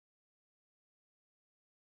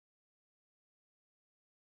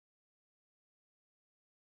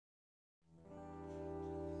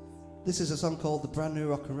This is a song called The Brand New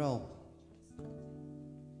Rock and Roll.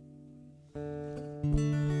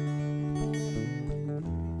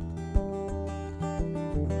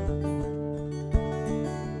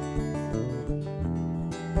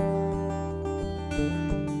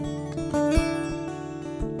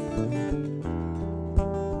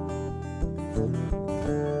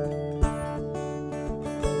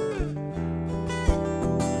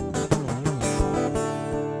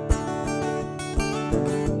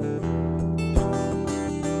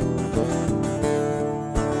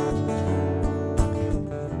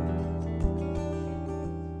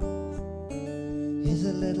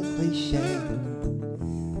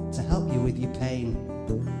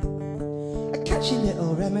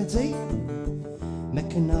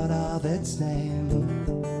 Make a note of its name,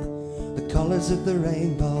 the colours of the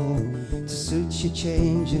rainbow to suit your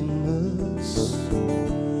changing moods,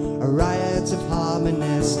 a riot of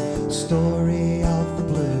harmonies, story of the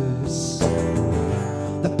blues,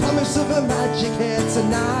 the promise of a magic here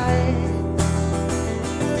tonight,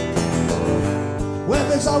 where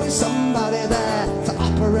there's always somebody there to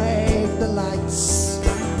operate the lights.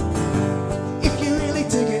 If you really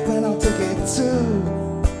dig it, then I'll dig it too.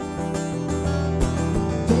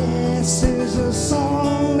 This is a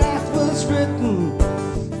song that was written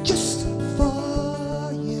just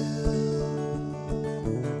for you.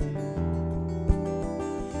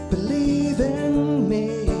 Believe in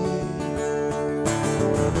me.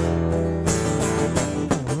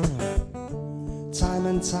 Time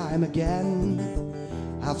and time again,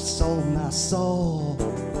 I've sold my soul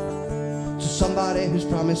to somebody who's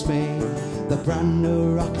promised me the brand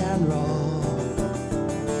new rock and roll.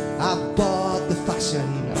 I've bought the fashion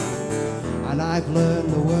and I've learned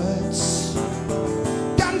the words.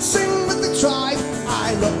 Dancing with the tribe,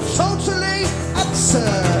 I look totally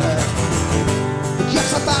absurd. But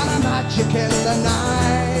yes, I found a magic in the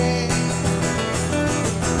night.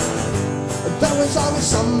 There was always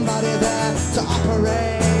somebody there to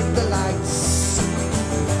operate the lights.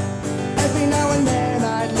 Every now and then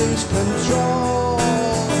I'd lose control.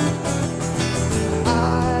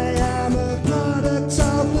 I am a product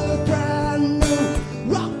of the brand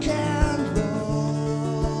new rock and roll.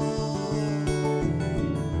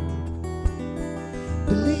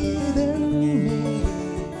 Believe in me.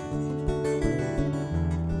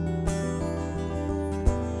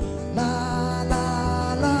 La la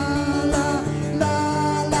la la la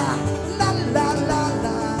la la la la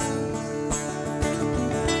la.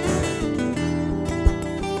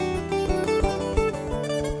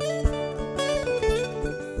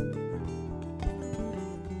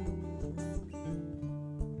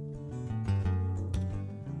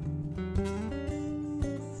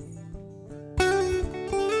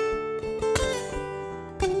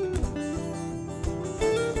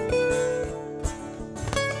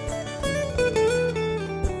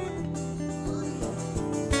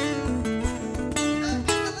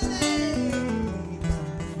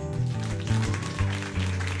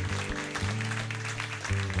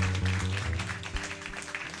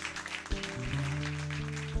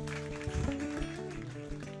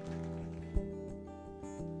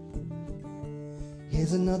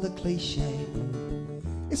 Here's another cliche,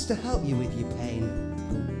 it's to help you with your pain.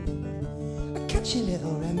 A catchy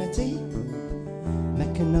little remedy,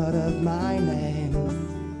 make a note of my name,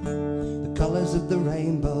 the colours of the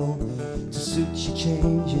rainbow to suit your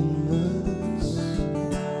changing moods,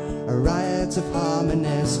 a riot of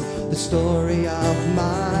harmonies, the story of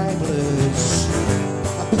my blues,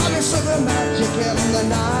 a promise of a magic in the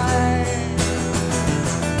night.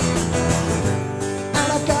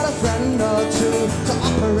 I've got a friend or two to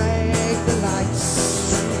operate the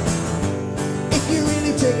lights. If you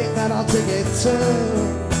really dig it, then I'll dig it too.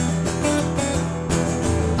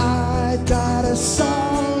 I've got a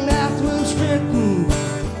song that was written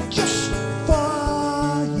just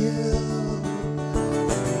for you.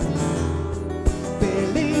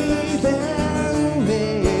 Believe in me.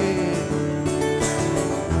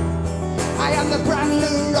 I am the brand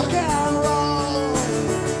new rock and roll.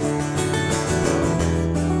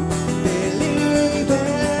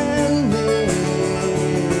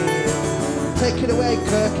 Take it away,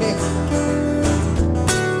 Kirky.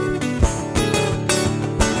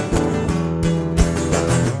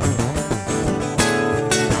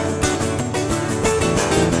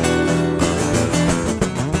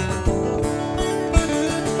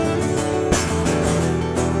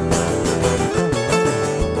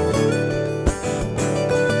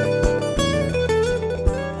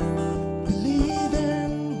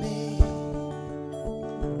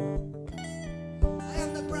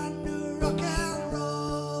 Rock and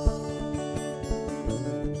roll.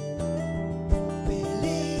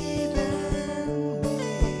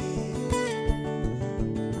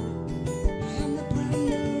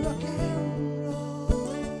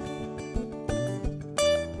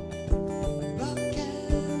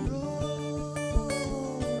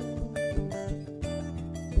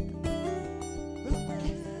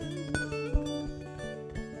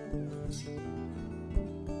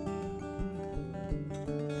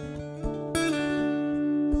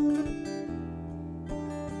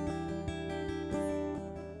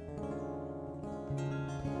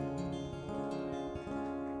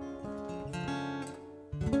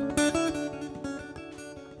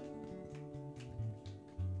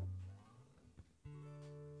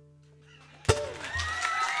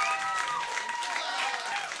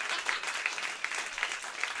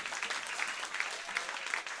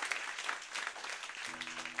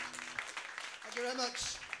 you very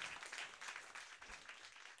much.